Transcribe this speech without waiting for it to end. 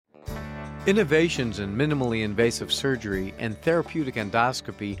Innovations in minimally invasive surgery and therapeutic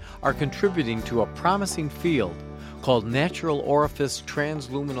endoscopy are contributing to a promising field called natural orifice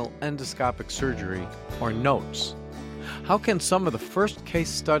transluminal endoscopic surgery, or NOTES. How can some of the first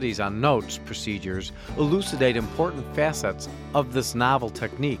case studies on NOTES procedures elucidate important facets of this novel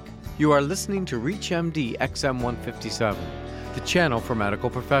technique? You are listening to ReachMD XM157, the channel for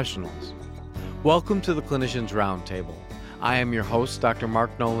medical professionals. Welcome to the Clinicians Roundtable. I am your host, Dr. Mark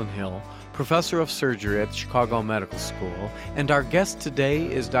Nolan Hill, Professor of Surgery at the Chicago Medical School, and our guest today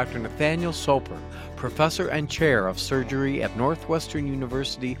is Dr. Nathaniel Soper, Professor and Chair of Surgery at Northwestern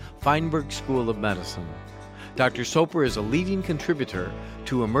University Feinberg School of Medicine. Dr. Soper is a leading contributor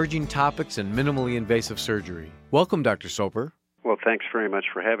to emerging topics in minimally invasive surgery. Welcome, Dr. Soper. Well, thanks very much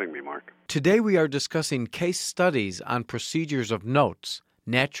for having me, Mark. Today we are discussing case studies on procedures of NOTES,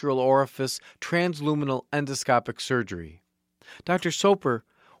 natural orifice transluminal endoscopic surgery. Dr. Soper,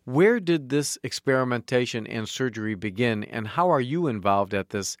 where did this experimentation and surgery begin, and how are you involved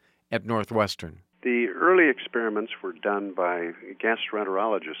at Northwestern? The early experiments were done by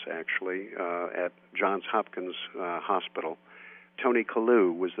gastroenterologists, actually, at Johns Hopkins Hospital. Tony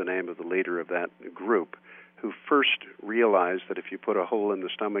Kalu was the name of the leader of that group, who first realized that if you put a hole in the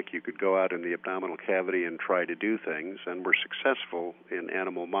stomach, you could go out in the abdominal cavity and try to do things, and were successful in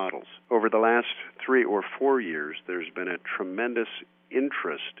animal models. Over the last 3 or 4 years, there's been a tremendous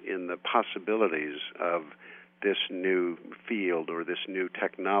interest in the possibilities of this new field or this new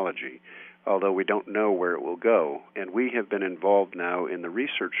technology, although we don't know where it will go. And we have been involved now in the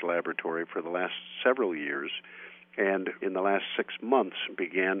research laboratory for the last several years, and in the last 6 months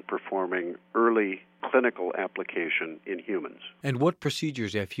began performing early clinical application in humans. And what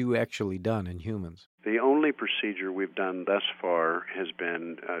procedures have you actually done in humans? The only procedure we've done thus far has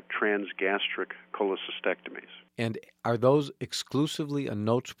been transgastric cholecystectomies. And are those exclusively a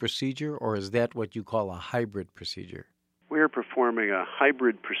NOTES procedure, or is that what you call a hybrid procedure? We are performing a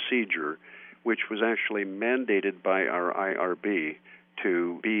hybrid procedure, which was actually mandated by our IRB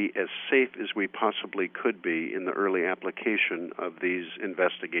to be as safe as we possibly could be in the early application of these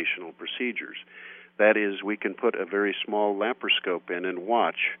investigational procedures. That is, we can put a very small laparoscope in and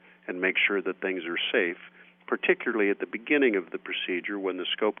watch and make sure that things are safe, particularly at the beginning of the procedure when the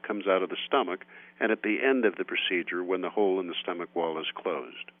scope comes out of the stomach, and at the end of the procedure when the hole in the stomach wall is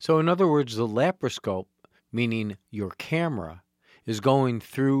closed. So in other words, the laparoscope, meaning your camera, is going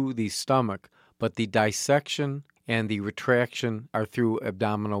through the stomach, but the dissection and the retraction are through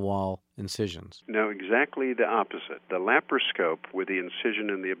abdominal wall incisions. No, exactly the opposite. The laparoscope with the incision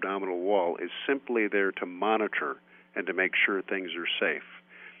in the abdominal wall is simply there to monitor and to make sure things are safe.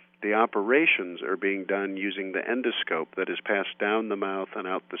 The operations are being done using the endoscope that is passed down the mouth and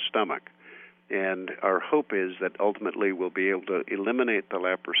out the stomach. And our hope is that ultimately we'll be able to eliminate the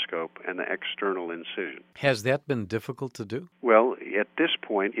laparoscope and the external incision. Has that been difficult to do? Well, at this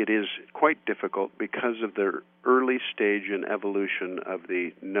point, it is quite difficult because of the early stage in evolution of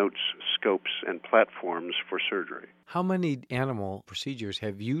the NOTES scopes and platforms for surgery. How many animal procedures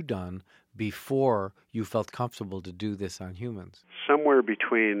have you done before you felt comfortable to do this on humans? Somewhere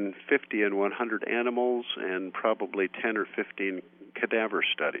between 50 and 100 animals and probably 10 or 15 cadaver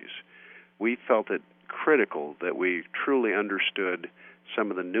studies. We felt it critical that we truly understood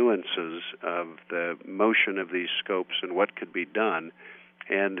some of the nuances of the motion of these scopes and what could be done,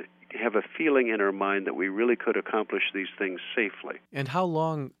 and have a feeling in our mind that we really could accomplish these things safely. And how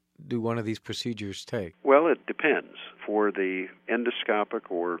long do one of these procedures take? Well, it depends. For the endoscopic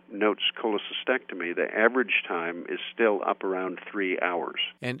or NOTES cholecystectomy, the average time is still up around 3 hours.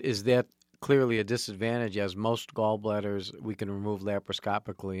 And is that clearly a disadvantage, as most gallbladders we can remove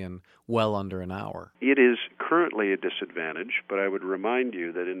laparoscopically in well under an hour? It is currently a disadvantage, but I would remind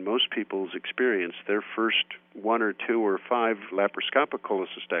you that in most people's experience, their first 1 or 2 or 5 laparoscopic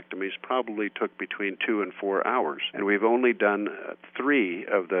cholecystectomies probably took between 2 and 4 hours. And we've only done 3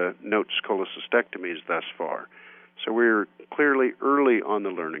 of the NOTES cholecystectomies thus far. So we're clearly early on the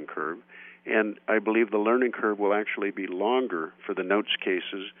learning curve, and I believe the learning curve will actually be longer for the NOTES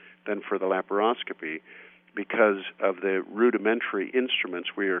cases than for the laparoscopy because of the rudimentary instruments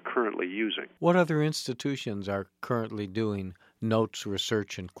we are currently using. What other institutions are currently doing NOTES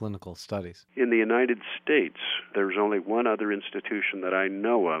research and clinical studies? In the United States, there's only one other institution that I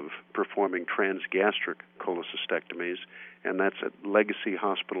know of performing transgastric cholecystectomies, and that's at Legacy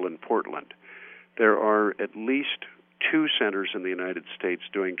Hospital in Portland. There are at least 2 centers in the United States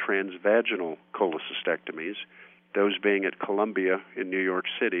doing transvaginal cholecystectomies, those being at Columbia in New York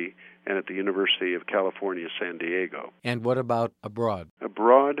City and at the University of California, San Diego. And what about abroad?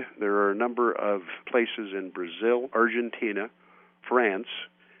 Abroad, there are a number of places in Brazil, Argentina, France,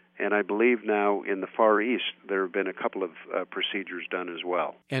 And I believe now in the Far East there have been a couple of procedures done as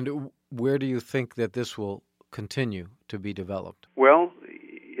well. And where do you think that this will continue to be developed? Well,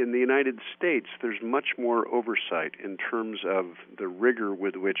 in the United States, there's much more oversight in terms of the rigor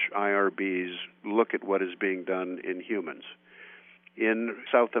with which IRBs look at what is being done in humans. In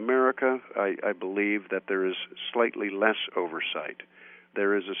South America, I believe that there is slightly less oversight.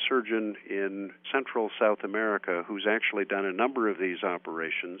 There is a surgeon in Central South America who's actually done a number of these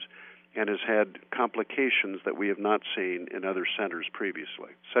operations and has had complications that we have not seen in other centers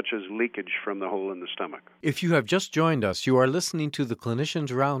previously, such as leakage from the hole in the stomach. If you have just joined us, you are listening to the Clinicians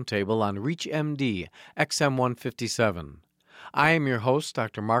Roundtable on ReachMD XM157. I am your host,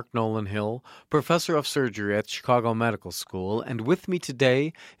 Dr. Mark Nolan Hill, professor of surgery at Chicago Medical School, and with me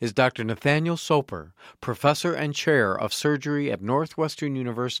today is Dr. Nathaniel Soper, professor and chair of surgery at Northwestern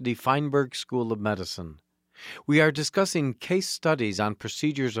University Feinberg School of Medicine. We are discussing case studies on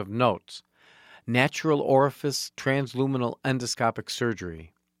procedures of note, natural orifice transluminal endoscopic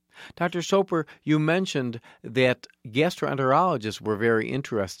surgery. Dr. Soper, you mentioned that gastroenterologists were very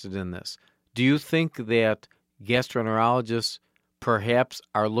interested in this. Do you think that gastroenterologists perhaps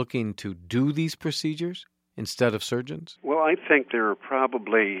are looking to do these procedures instead of surgeons? Well, I think there are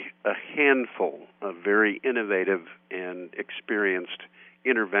probably a handful of very innovative and experienced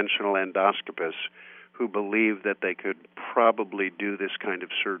interventional endoscopists who believe that they could probably do this kind of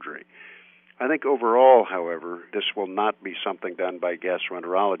surgery. I think overall, however, this will not be something done by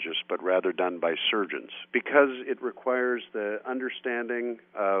gastroenterologists, but rather done by surgeons, because it requires the understanding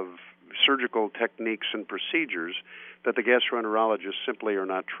of surgical techniques and procedures that the gastroenterologists simply are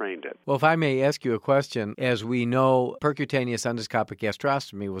not trained in. Well, if I may ask you a question, as we know, percutaneous endoscopic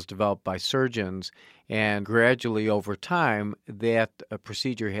gastrostomy was developed by surgeons, and gradually over time, that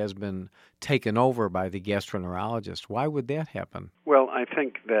procedure has been taken over by the gastroenterologist. Why would that happen? Well, I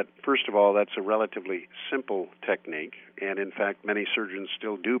think that, first of all, that's a relatively simple technique, and in fact, many surgeons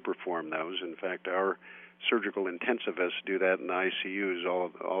still do perform those. In fact, our surgical intensivists do that in ICUs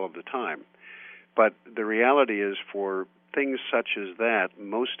all of the time. But the reality is, for things such as that,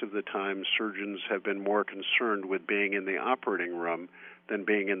 most of the time surgeons have been more concerned with being in the operating room than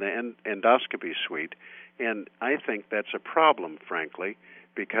being in the endoscopy suite. And I think that's a problem, frankly,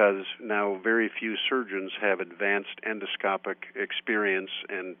 because now very few surgeons have advanced endoscopic experience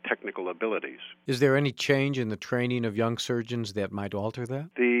and technical abilities. Is there any change in the training of young surgeons that might alter that?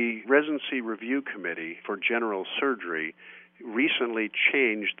 The Residency Review Committee for General Surgery recently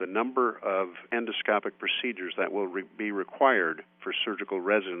changed the number of endoscopic procedures that will be required for surgical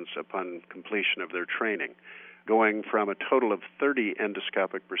residents upon completion of their training, going from a total of 30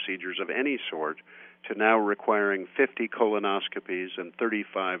 endoscopic procedures of any sort to now requiring 50 colonoscopies and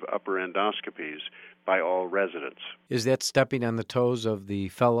 35 upper endoscopies by all residents. Is that stepping on the toes of the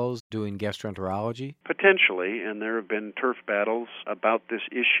fellows doing gastroenterology? Potentially, and there have been turf battles about this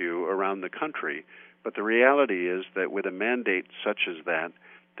issue around the country. But the reality is that with a mandate such as that,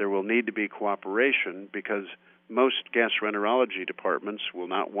 there will need to be cooperation, because most gastroenterology departments will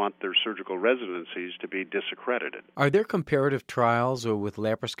not want their surgical residencies to be disaccredited. Are there comparative trials or with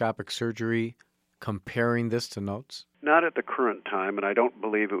laparoscopic surgery comparing this to notes? Not at the current time, and I don't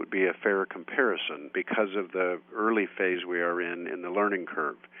believe it would be a fair comparison because of the early phase we are in the learning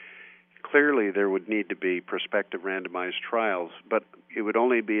curve. Clearly, there would need to be prospective randomized trials, but it would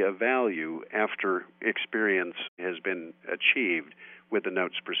only be of value after experience has been achieved with the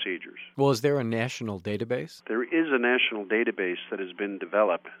notes procedures. Well, is there a national database? There is a national database that has been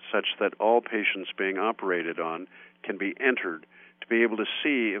developed such that all patients being operated on can be entered to be able to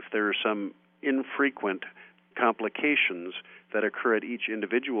see if there are some infrequent complications that occur at each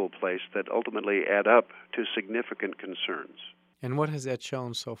individual place that ultimately add up to significant concerns. And what has that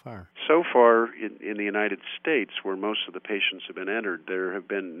shown so far? So far, in the United States, where most of the patients have been entered, there have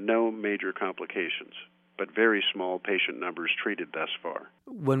been no major complications, but very small patient numbers treated thus far.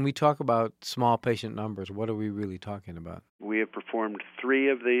 When we talk about small patient numbers, what are we really talking about? We have performed 3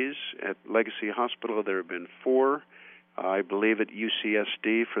 of these. At Legacy Hospital, there have been 4. I believe at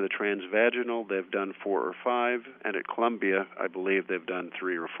UCSD for the transvaginal, they've done 4 or 5. And at Columbia, I believe they've done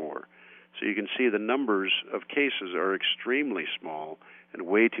 3 or 4. So you can see the numbers of cases are extremely small and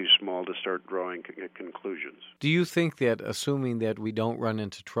way too small to start drawing conclusions. Do you think that, assuming that we don't run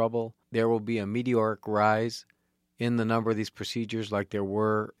into trouble, there will be a meteoric rise in the number of these procedures like there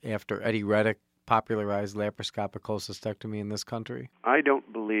were after Eddie Reddick popularized laparoscopic cholecystectomy in this country? I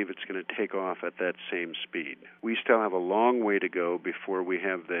don't believe it's going to take off at that same speed. We still have a long way to go before we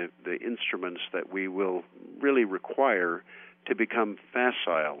have the instruments that we will really require to become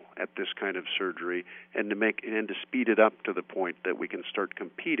facile at this kind of surgery and to speed it up to the point that we can start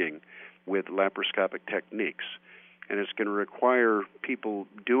competing with laparoscopic techniques. And it's going to require people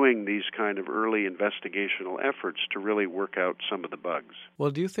doing these kind of early investigational efforts to really work out some of the bugs.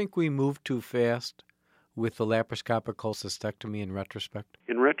 Well, do you think we moved too fast with the laparoscopic cholecystectomy in retrospect?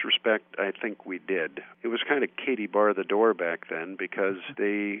 In retrospect, I think we did. It was kind of Katie bar the door back then because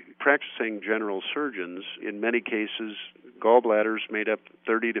the practicing general surgeons, in many cases, gallbladders made up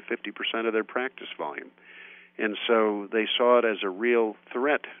 30 to 50% of their practice volume. And so they saw it as a real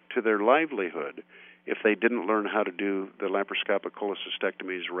threat to their livelihood if they didn't learn how to do the laparoscopic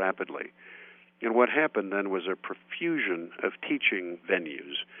cholecystectomies rapidly. And what happened then was a profusion of teaching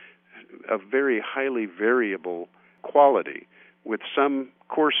venues of very highly variable quality, with some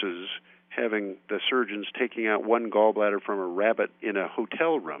courses having the surgeons taking out one gallbladder from a rabbit in a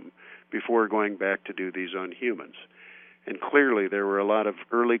hotel room before going back to do these on humans. And clearly there were a lot of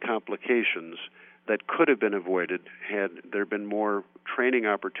early complications that could have been avoided had there been more training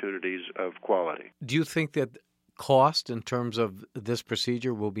opportunities of quality. Do you think that cost in terms of this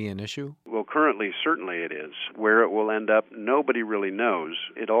procedure will be an issue? Well, currently, certainly it is. Where it will end up, nobody really knows.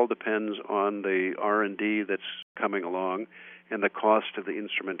 It all depends on the R&D that's coming along and the cost of the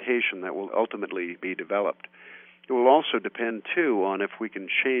instrumentation that will ultimately be developed. It will also depend, too, on if we can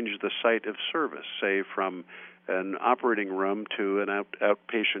change the site of service, say from an operating room to an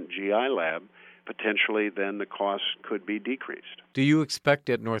outpatient GI lab. Potentially, then the cost could be decreased. Do you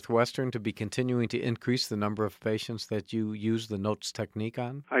expect at Northwestern to be continuing to increase the number of patients that you use the NOTES technique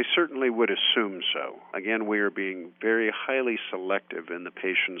on? I certainly would assume so. Again, we are being very highly selective in the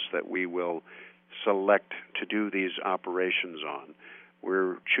patients that we will select to do these operations on.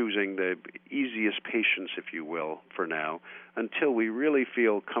 We're choosing the easiest patients, if you will, for now, until we really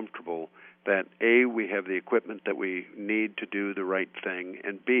feel comfortable that A, we have the equipment that we need to do the right thing,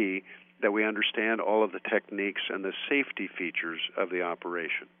 and B, that we understand all of the techniques and the safety features of the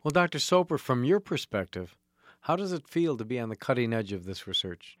operation. Well, Dr. Soper, from your perspective, how does it feel to be on the cutting edge of this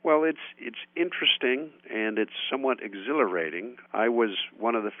research? Well, it's interesting and it's somewhat exhilarating. I was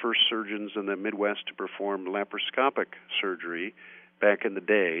one of the first surgeons in the Midwest to perform laparoscopic surgery back in the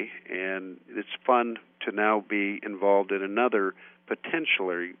day, and it's fun to now be involved in another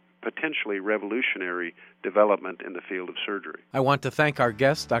potentially revolutionary development in the field of surgery. I want to thank our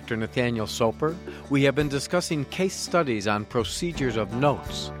guest, Dr. Nathaniel Soper. We have been discussing case studies on procedures of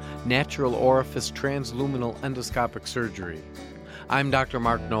NOTES, natural orifice transluminal endoscopic surgery. I'm Dr.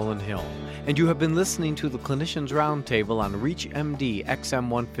 Mark Nolan Hill, and you have been listening to the Clinicians Roundtable on ReachMD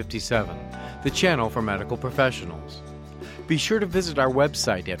XM157, the channel for medical professionals. Be sure to visit our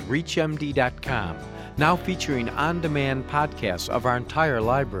website at reachmd.com, now featuring on-demand podcasts of our entire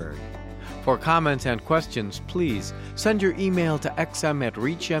library. For comments and questions, please send your email to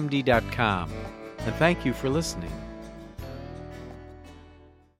xm@reachmd.com. And thank you for listening.